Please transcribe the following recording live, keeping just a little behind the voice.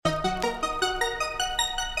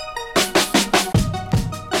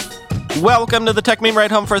Welcome to the Tech Meme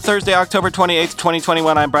Ride Home for Thursday, October 28th,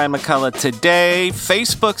 2021. I'm Brian McCullough. Today,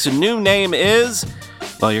 Facebook's new name is...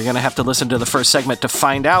 Well, you're going to have to listen to the first segment to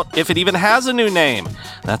find out if it even has a new name.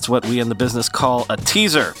 That's what we in the business call a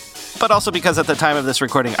teaser. But also because at the time of this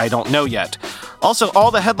recording, I don't know yet. Also, all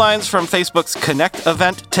the headlines from Facebook's Connect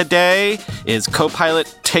event today is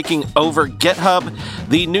Copilot taking over GitHub,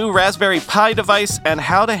 the new Raspberry Pi device, and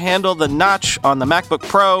how to handle the notch on the MacBook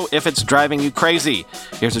Pro if it's driving you crazy.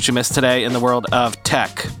 Here's what you missed today in the world of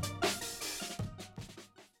tech.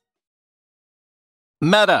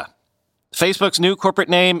 Meta. Facebook's new corporate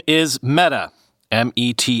name is Meta.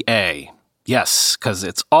 M-E-T-A. Yes, because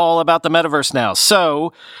it's all about the metaverse now.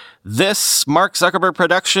 So... this Mark Zuckerberg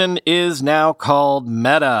production is now called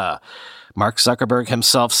Meta. Mark Zuckerberg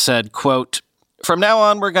himself said, quote, "From now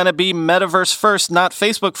on, we're going to be metaverse first, not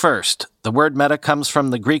Facebook first. The word meta comes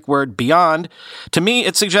from the Greek word beyond. To me,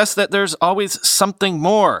 it suggests that there's always something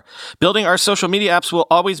more. Building our social media apps will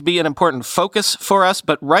always be an important focus for us,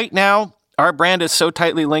 but right now, our brand is so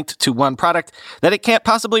tightly linked to one product that it can't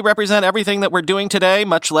possibly represent everything that we're doing today,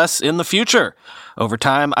 much less in the future. Over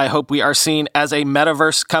time, I hope we are seen as a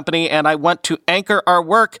metaverse company, and I want to anchor our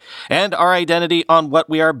work and our identity on what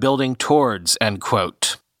we are building towards," end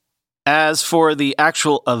quote. As for the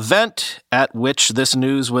actual event at which this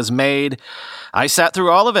news was made, I sat through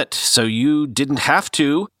all of it, so you didn't have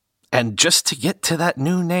to, and just to get to that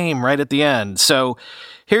new name right at the end. So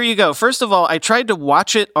here you go. First of all, I tried to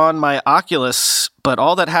watch it on my Oculus, but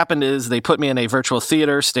all that happened is they put me in a virtual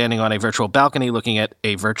theater, standing on a virtual balcony, looking at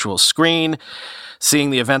a virtual screen,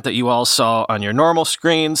 seeing the event that you all saw on your normal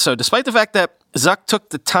screen. So despite the fact that Zuck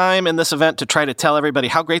took the time in this event to try to tell everybody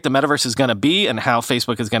how great the metaverse is going to be and how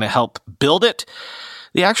Facebook is going to help build it,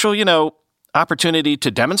 the actual, opportunity to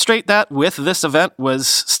demonstrate that with this event was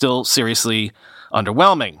still seriously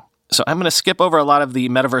underwhelming. So I'm going to skip over a lot of the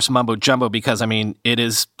metaverse mumbo-jumbo because, it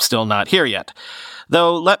is still not here yet.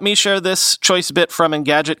 Though, let me share this choice bit from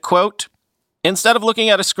Engadget, quote, "Instead of looking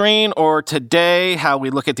at a screen or today how we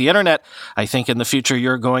look at the internet, I think in the future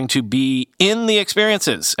you're going to be in the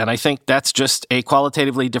experiences, and I think that's just a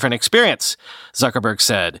qualitatively different experience," Zuckerberg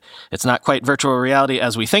said. "It's not quite virtual reality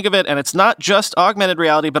as we think of it, and it's not just augmented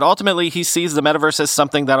reality, but ultimately he sees the metaverse as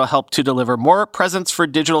something that'll help to deliver more presence for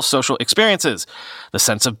digital social experiences, the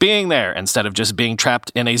sense of being there instead of just being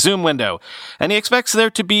trapped in a Zoom window. And he expects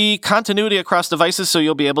there to be continuity across devices so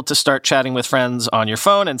you'll be able to start chatting with friends on your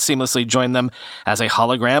phone and seamlessly join them as a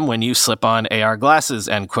hologram when you slip on AR glasses,"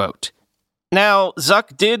 end quote. Now,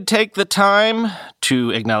 Zuck did take the time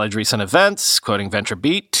to acknowledge recent events, quoting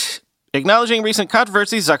VentureBeat. Acknowledging recent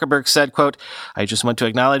controversies, Zuckerberg said, quote, "I just want to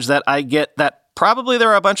acknowledge that I get that probably there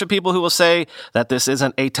are a bunch of people who will say that this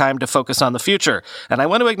isn't a time to focus on the future. And I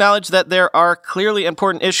want to acknowledge that there are clearly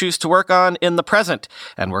important issues to work on in the present.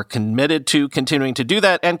 And we're committed to continuing to do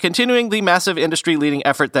that and continuing the massive industry-leading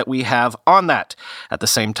effort that we have on that. At the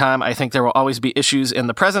same time, I think there will always be issues in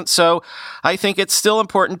the present, so I think it's still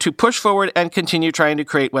important to push forward and continue trying to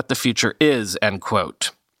create what the future is," end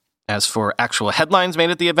quote. As for actual headlines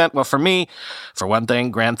made at the event, well, for me, for one thing,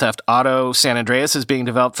 Grand Theft Auto San Andreas is being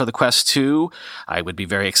developed for the Quest 2. I would be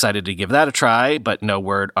very excited to give that a try, but no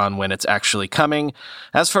word on when it's actually coming.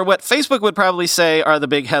 As for what Facebook would probably say are the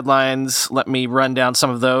big headlines, let me run down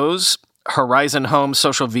some of those. Horizon Home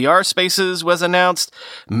social VR spaces was announced.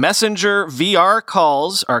 Messenger VR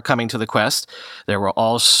calls are coming to the Quest. There were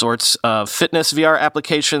all sorts of fitness VR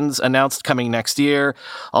applications announced coming next year.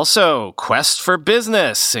 Also, Quest for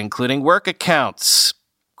Business, including work accounts.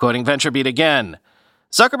 Quoting VentureBeat again.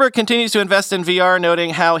 Zuckerberg continues to invest in VR,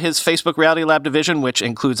 noting how his Facebook Reality Lab division, which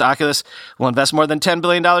includes Oculus, will invest more than $10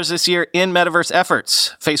 billion this year in metaverse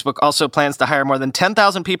efforts. Facebook also plans to hire more than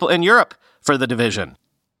 10,000 people in Europe for the division.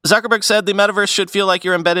 Zuckerberg said the metaverse should feel like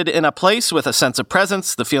you're embedded in a place with a sense of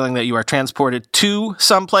presence, the feeling that you are transported to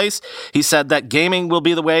someplace. He said that gaming will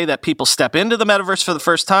be the way that people step into the metaverse for the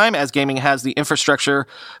first time, as gaming has the infrastructure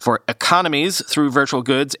for economies through virtual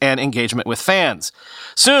goods and engagement with fans.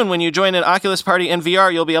 Soon, when you join an Oculus party in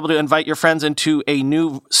VR, you'll be able to invite your friends into a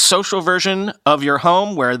new social version of your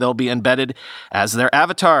home where they'll be embedded as their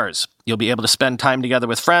avatars. You'll be able to spend time together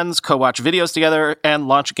with friends, co-watch videos together, and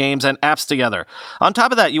launch games and apps together. On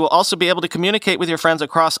top of that, you will also be able to communicate with your friends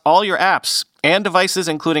across all your apps and devices,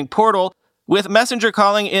 including Portal, with Messenger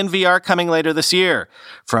calling in VR coming later this year.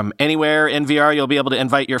 From anywhere in VR, you'll be able to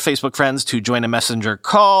invite your Facebook friends to join a Messenger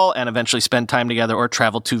call and eventually spend time together or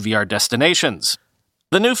travel to VR destinations.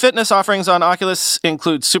 The new fitness offerings on Oculus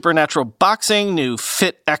include Supernatural Boxing, new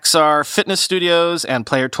FitXR fitness studios, and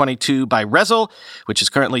Player 22 by Rezzil, which is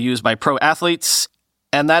currently used by pro athletes.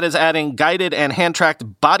 and that is adding guided and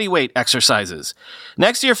hand-tracked body weight exercises.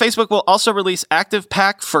 Next year, Facebook will also release Active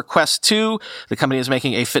Pack for Quest 2. The company is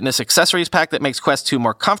making a fitness accessories pack that makes Quest 2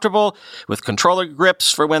 more comfortable, with controller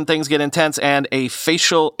grips for when things get intense and a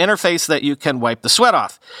facial interface that you can wipe the sweat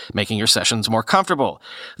off, making your sessions more comfortable.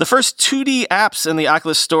 The first 2D apps in the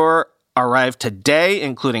Oculus Store arrived today,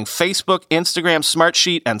 including Facebook, Instagram,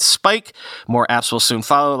 Smartsheet, and Spike. More apps will soon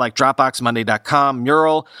follow, like Dropbox, Monday.com,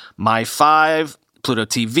 Mural, My5, Pluto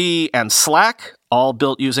TV, and Slack, all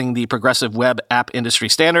built using the progressive web app industry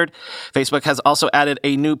standard. Facebook has also added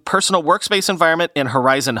a new personal workspace environment in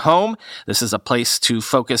Horizon Home. This is a place to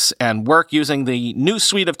focus and work using the new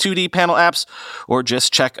suite of 2D panel apps, or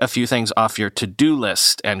just check a few things off your to-do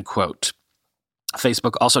list, end quote.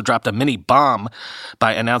 Facebook also dropped a mini bomb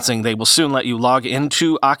by announcing they will soon let you log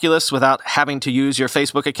into Oculus without having to use your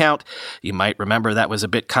Facebook account. You might remember that was a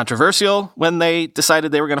bit controversial when they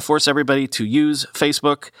decided they were going to force everybody to use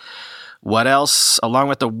Facebook. What else? Along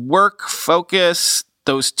with the work focus,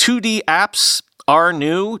 those 2D apps are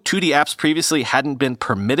new. 2D apps previously hadn't been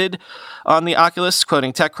permitted on the Oculus,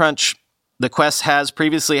 quoting TechCrunch. The Quest has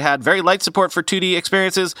previously had very light support for 2D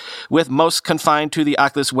experiences, with most confined to the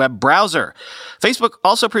Oculus web browser. Facebook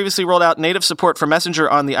also previously rolled out native support for Messenger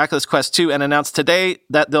on the Oculus Quest 2 and announced today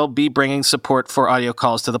that they'll be bringing support for audio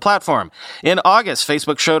calls to the platform. In August,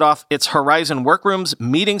 Facebook showed off its Horizon Workrooms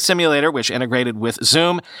meeting simulator, which integrated with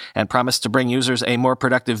Zoom and promised to bring users a more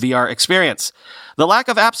productive VR experience. The lack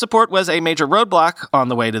of app support was a major roadblock on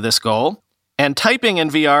the way to this goal. And typing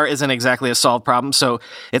in VR isn't exactly a solved problem, so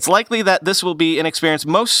it's likely that this will be an experience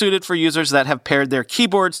most suited for users that have paired their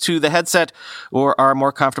keyboards to the headset or are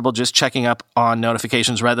more comfortable just checking up on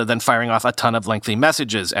notifications rather than firing off a ton of lengthy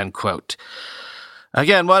messages, end quote.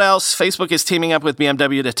 Again, what else? Facebook is teaming up with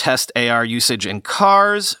BMW to test AR usage in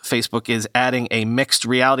cars. Facebook is adding a mixed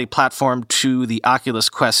reality platform to the Oculus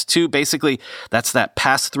Quest 2. Basically, that's that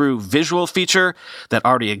pass-through visual feature that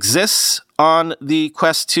already exists on the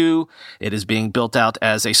Quest 2. It is being built out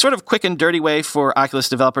as a sort of quick and dirty way for Oculus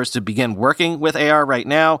developers to begin working with AR right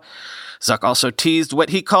now. Zuck also teased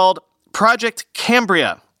what he called Project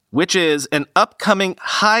Cambria, which is an upcoming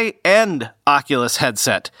high-end Oculus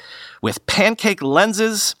headset with pancake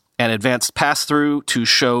lenses and advanced pass-through to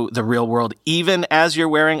show the real world even as you're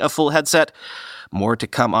wearing a full headset. More to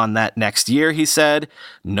come on that next year, he said.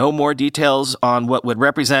 No more details on what would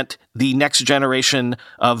represent the next generation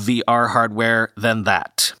of VR hardware than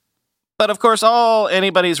that. But of course, all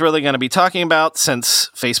anybody's really going to be talking about, since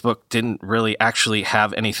Facebook didn't really actually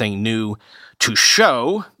have anything new to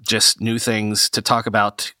show, just new things to talk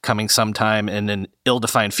about coming sometime in an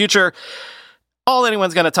ill-defined future, all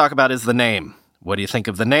anyone's going to talk about is the name. What do you think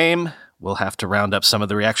of the name? We'll have to round up some of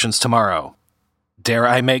the reactions tomorrow. Dare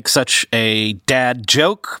I make such a dad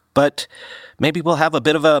joke? But maybe we'll have a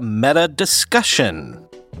bit of a meta discussion.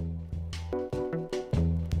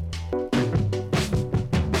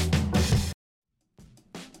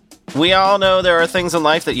 We all know there are things in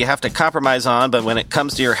life that you have to compromise on, but when it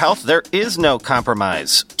comes to your health, there is no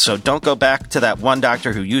compromise. So don't go back to that one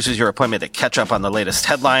doctor who uses your appointment to catch up on the latest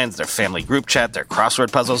headlines, their family group chat, their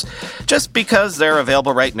crossword puzzles, just because they're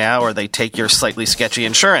available right now or they take your slightly sketchy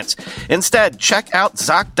insurance. Instead, check out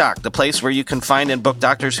ZocDoc, the place where you can find and book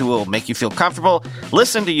doctors who will make you feel comfortable,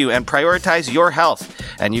 listen to you, and prioritize your health.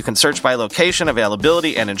 And you can search by location,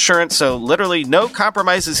 availability, and insurance, so literally no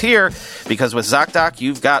compromises here, because with ZocDoc,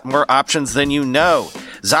 you've got more options than you know.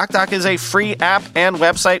 ZocDoc is a free app and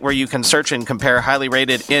website where you can search and compare highly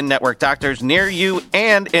rated in-network doctors near you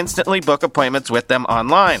and instantly book appointments with them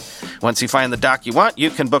online. Once you find the doc you want,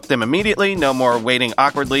 you can book them immediately, no more waiting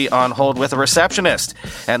awkwardly on hold with a receptionist.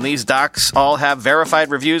 And these docs all have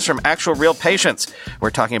verified reviews from actual real patients.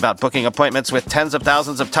 We're talking about booking appointments with tens of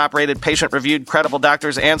thousands of top-rated, patient-reviewed, credible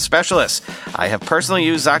doctors and specialists. I have personally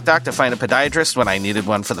used ZocDoc to find a podiatrist when I needed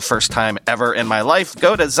one for the first time ever in my life.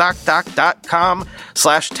 Go to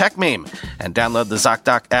ZocDoc.com/TechMeme and download the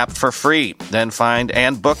ZocDoc app for free. Then find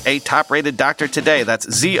and book a top-rated doctor today. That's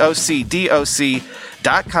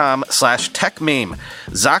ZocDoc.com/TechMeme.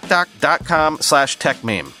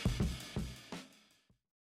 ZocDoc.com/TechMeme.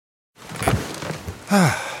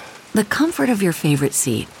 The comfort of your favorite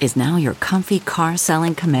seat is now your comfy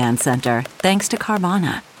car-selling command center, thanks to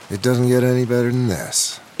Carvana. It doesn't get any better than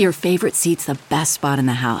this. Your favorite seat's the best spot in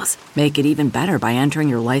the house. Make it even better by entering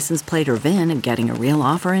your license plate or VIN and getting a real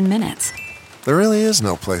offer in minutes. There really is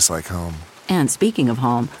no place like home. And speaking of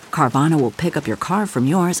home, Carvana will pick up your car from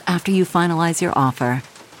yours after you finalize your offer.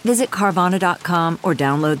 Visit Carvana.com or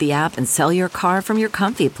download the app and sell your car from your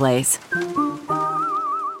comfy place.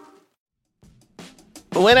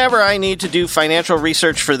 Whenever I need to do financial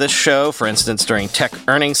research for this show, for instance during tech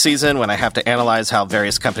earnings season when I have to analyze how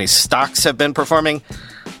various companies' stocks have been performing,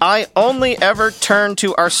 I only ever turn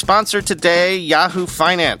to our sponsor today, Yahoo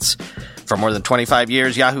Finance. For more than 25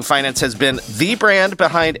 years, Yahoo Finance has been the brand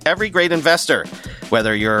behind every great investor.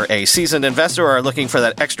 Whether you're a seasoned investor or are looking for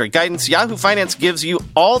that extra guidance, Yahoo Finance gives you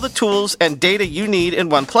all the tools and data you need in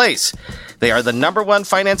one place. They are the #1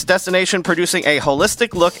 finance destination, producing a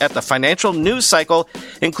holistic look at the financial news cycle,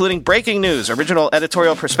 including breaking news, original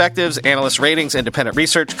editorial perspectives, analyst ratings, independent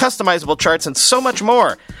research, customizable charts, and so much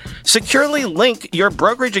more. Securely link your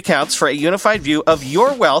brokerage accounts for a unified view of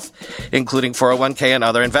your wealth, including 401k and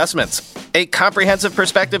other investments. A comprehensive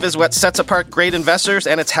perspective is what sets apart great investors,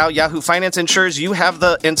 and it's how Yahoo Finance ensures you have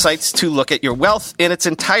the insights to look at your wealth in its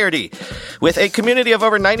entirety. With a community of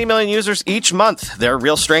over 90 million users each month, their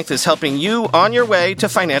real strength is helping you on your way to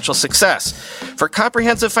financial success. For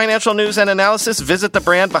comprehensive financial news and analysis, visit the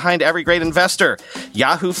brand behind every great investor,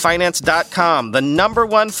 yahoofinance.com, the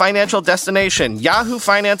 #1 financial destination,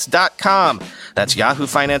 yahoofinance.com. That's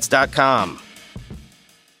yahoofinance.com.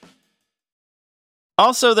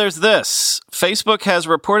 Also, there's this. Facebook has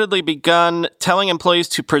reportedly begun telling employees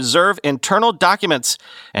to preserve internal documents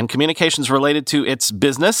and communications related to its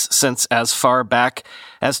business since as far back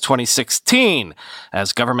as 2016,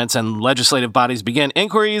 as governments and legislative bodies begin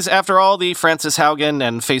inquiries after all the Frances Haugen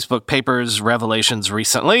and Facebook Papers revelations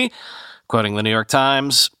recently. Quoting the New York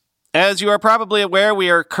Times, "As you are probably aware, we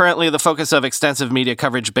are currently the focus of extensive media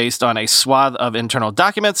coverage based on a swath of internal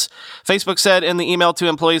documents," Facebook said in the email to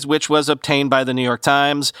employees, which was obtained by the New York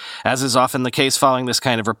Times. As is often the case following this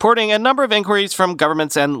kind of reporting, a number of inquiries from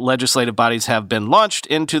governments and legislative bodies have been launched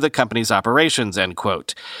into the company's operations, end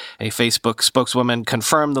quote. A Facebook spokeswoman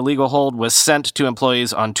confirmed the legal hold was sent to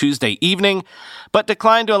employees on Tuesday evening, but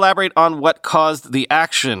declined to elaborate on what caused the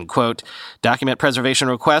action. Quote, "Document preservation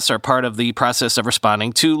requests are part of the process of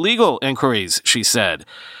responding to legal inquiries," she said.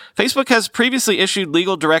 Facebook has previously issued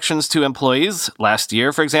legal directions to employees last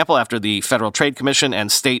year, for example, after the Federal Trade Commission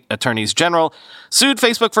and state attorneys general sued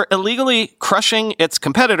Facebook for illegally crushing its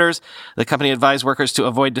competitors. The company advised workers to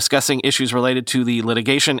avoid discussing issues related to the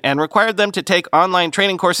litigation and required them to take online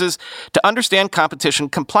training courses to understand competition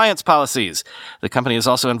compliance policies. The company is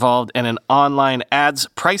also involved in an online ads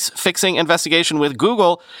price-fixing investigation with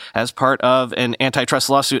Google as part of an antitrust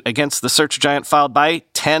lawsuit against the search giant filed by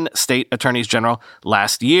 10 state attorneys general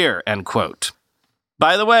last year. End quote.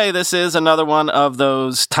 By the way, this is another one of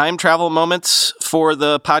those time travel moments for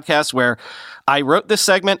the podcast where I wrote this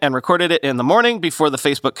segment and recorded it in the morning before the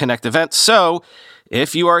Facebook Connect event. So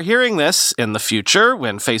if you are hearing this in the future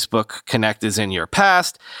when Facebook Connect is in your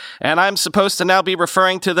past, and I'm supposed to now be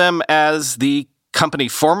referring to them as the company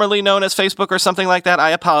formerly known as Facebook or something like that, I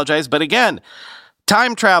apologize. But again,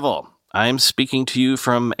 time travel. I'm speaking to you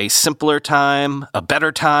from a simpler time, a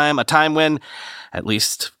better time, a time when, at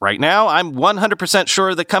least right now, I'm 100%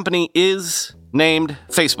 sure the company is named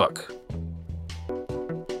Facebook.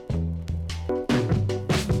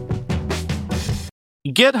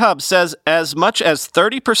 GitHub says as much as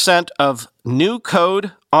 30% of new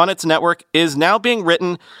code on its network is now being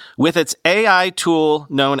written with its AI tool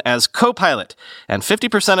known as Copilot. And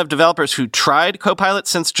 50% of developers who tried Copilot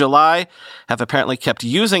since July have apparently kept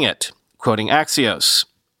using it, quoting Axios.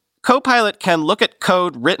 Copilot can look at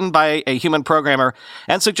code written by a human programmer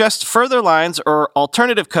and suggest further lines or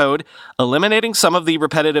alternative code, eliminating some of the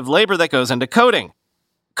repetitive labor that goes into coding.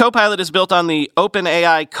 Copilot is built on the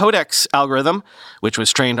OpenAI Codex algorithm, which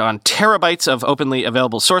was trained on terabytes of openly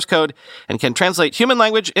available source code and can translate human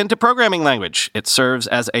language into programming language. It serves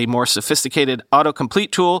as a more sophisticated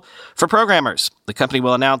autocomplete tool for programmers. The company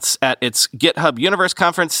will announce at its GitHub Universe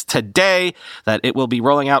conference today that it will be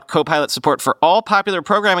rolling out Copilot support for all popular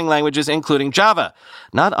programming languages, including Java.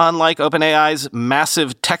 Not unlike OpenAI's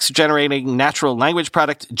massive text-generating natural language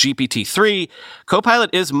product, GPT-3, Copilot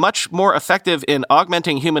is much more effective in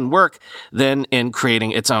augmenting human work than in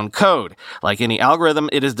creating its own code. Like any algorithm,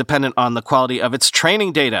 it is dependent on the quality of its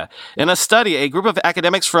training data. In a study, a group of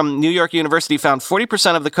academics from New York University found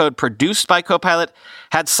 40% of the code produced by Copilot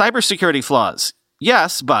had cybersecurity flaws.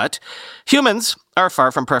 Yes, but humans are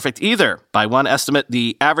far from perfect either. By one estimate,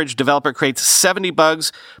 the average developer creates 70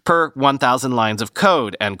 bugs per 1,000 lines of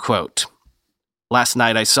code, end quote. Last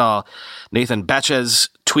night I saw Nathan Batches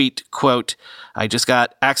tweet, quote, "I just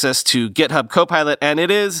got access to GitHub Copilot and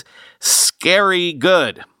it is scary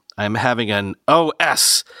good. I'm having an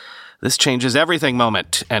OS. This changes everything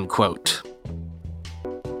moment," end quote.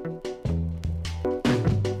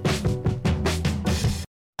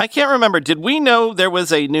 I can't remember, did we know there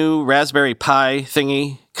was a new Raspberry Pi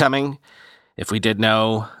thingy coming? If we did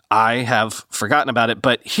know, I have forgotten about it,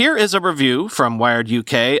 but here is a review from Wired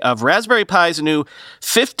UK of Raspberry Pi's new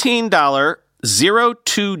 $15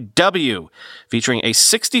 02W, featuring a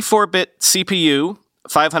 64-bit CPU,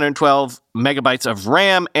 512 megabytes of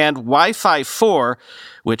RAM, and Wi-Fi 4,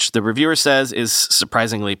 which the reviewer says is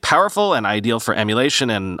surprisingly powerful and ideal for emulation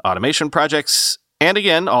and automation projects, and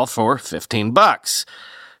again, all for $15.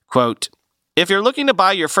 Quote, if you're looking to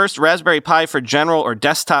buy your first Raspberry Pi for general or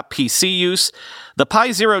desktop PC use, the Pi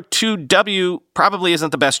 02W probably isn't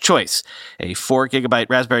the best choice. A 4GB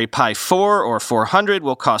Raspberry Pi 4 or 400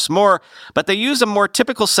 will cost more, but they use a more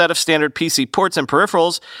typical set of standard PC ports and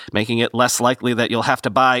peripherals, making it less likely that you'll have to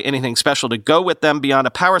buy anything special to go with them beyond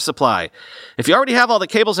a power supply. If you already have all the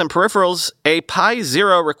cables and peripherals a Pi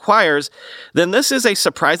Zero requires, then this is a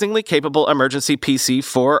surprisingly capable emergency PC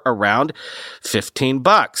for around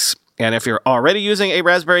 $15. And if you're already using a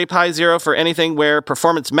Raspberry Pi Zero for anything where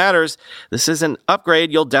performance matters, this is an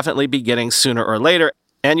upgrade you'll definitely be getting sooner or later,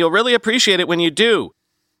 and you'll really appreciate it when you do.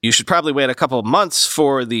 You should probably wait a couple of months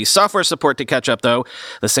for the software support to catch up, though.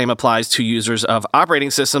 The same applies to users of operating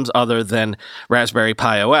systems other than Raspberry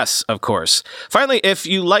Pi OS, of course. Finally, if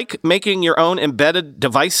you like making your own embedded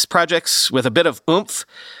device projects with a bit of oomph,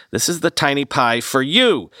 this is the Tiny Pi for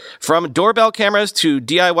you. From doorbell cameras to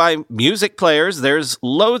DIY music players, there's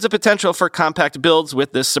loads of potential for compact builds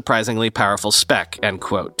with this surprisingly powerful spec, end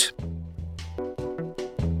quote.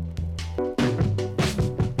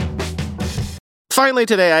 Finally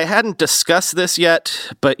today, I hadn't discussed this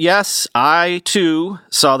yet, but yes, I too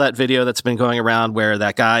saw that video that's been going around where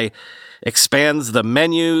that guy expands the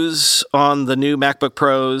menus on the new MacBook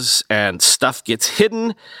Pros and stuff gets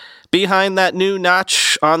hidden behind that new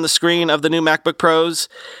notch on the screen of the new MacBook Pros.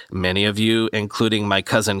 Many of you, including my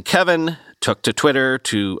cousin Kevin, took to Twitter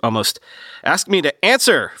to almost ask me to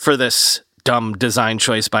answer for this dumb design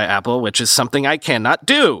choice by Apple, which is something I cannot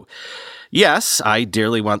do. Yes, I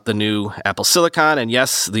dearly want the new Apple Silicon, and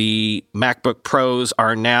yes, the MacBook Pros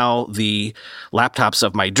are now the laptops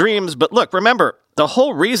of my dreams. But look, remember, the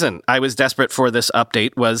whole reason I was desperate for this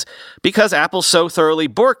update was because Apple so thoroughly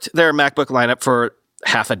borked their MacBook lineup for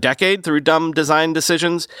half a decade through dumb design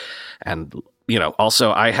decisions. And,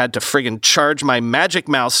 also I had to friggin' charge my Magic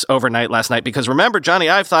Mouse overnight last night because remember, Johnny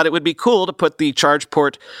Ive thought it would be cool to put the charge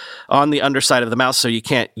port on the underside of the mouse so you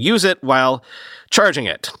can't use it while charging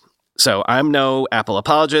it. So I'm no Apple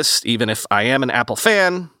apologist, even if I am an Apple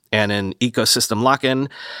fan and an ecosystem lock-in.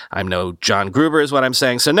 I'm no John Gruber is what I'm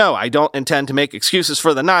saying. So no, I don't intend to make excuses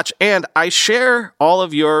for the notch, and I share all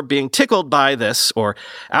of your being tickled by this or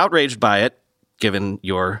outraged by it, given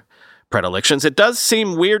your predilections. It does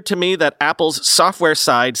seem weird to me that Apple's software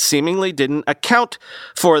side seemingly didn't account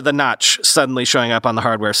for the notch suddenly showing up on the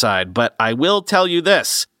hardware side, but I will tell you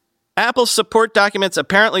this. Apple's support documents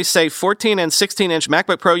apparently say 14 and 16-inch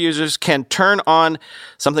MacBook Pro users can turn on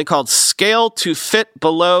something called Scale to Fit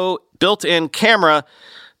Below built-in camera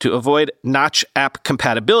to avoid notch app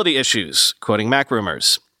compatibility issues, quoting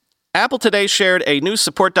MacRumors. Apple today shared a new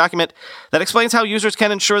support document that explains how users can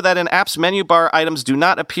ensure that an app's menu bar items do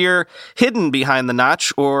not appear hidden behind the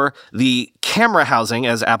notch or the camera housing,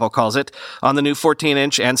 as Apple calls it, on the new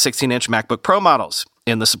 14-inch and 16-inch MacBook Pro models.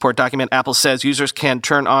 In the support document, Apple says users can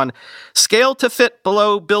turn on Scale to Fit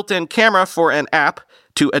Below built-in camera for an app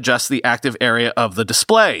to adjust the active area of the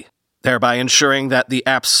display, thereby ensuring that the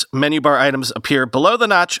app's menu bar items appear below the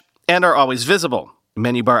notch and are always visible.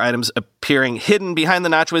 Menu bar items appearing hidden behind the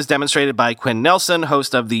notch was demonstrated by Quinn Nelson,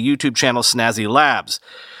 host of the YouTube channel Snazzy Labs.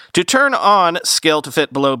 To turn on Scale to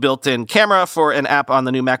Fit Below built-in camera for an app on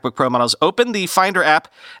the new MacBook Pro models, open the Finder app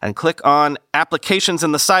and click on Applications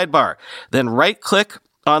in the sidebar. Then right-click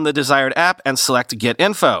on the desired app and select Get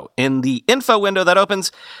Info. In the info window that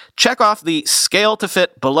opens, check off the Scale to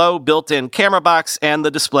Fit Below built-in camera box, and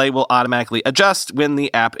the display will automatically adjust when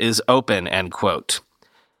the app is open, end quote.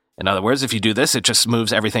 In other words, if you do this, it just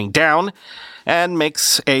moves everything down and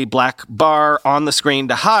makes a black bar on the screen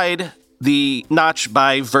to hide the notch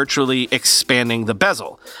by virtually expanding the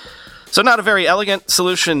bezel. So not a very elegant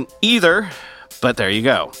solution either, but there you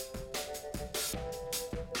go.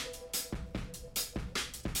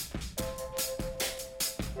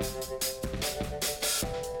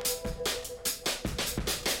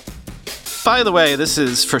 By the way, this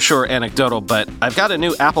is for sure anecdotal, but I've got a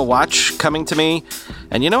new Apple Watch coming to me,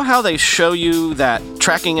 and you know how they show you that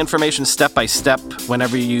tracking information step by step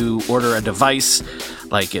whenever you order a device?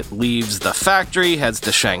 Like it leaves the factory, heads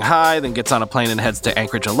to Shanghai, then gets on a plane and heads to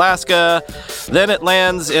Anchorage, Alaska, then it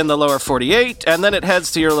lands in the lower 48, and then it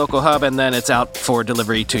heads to your local hub, and then it's out for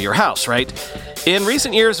delivery to your house, right? In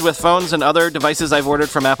recent years, with phones and other devices I've ordered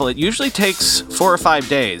from Apple, it usually takes 4 or 5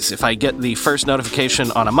 days. If I get the first notification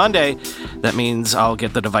on a Monday, that means I'll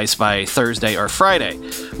get the device by Thursday or Friday.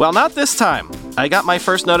 Well, not this time. I got my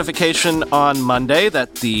first notification on Monday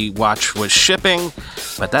that the watch was shipping,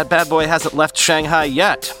 but that bad boy hasn't left Shanghai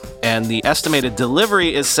yet. And the estimated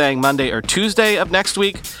delivery is saying Monday or Tuesday of next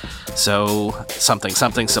week. So, something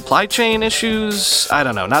supply chain issues? I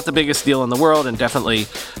don't know, not the biggest deal in the world and definitely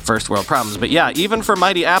first world problems. But yeah, even for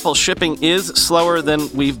mighty Apple, shipping is slower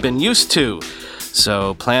than we've been used to.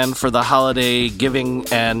 So plan for the holiday giving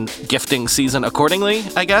and gifting season accordingly,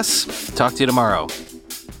 I guess. Talk to you tomorrow.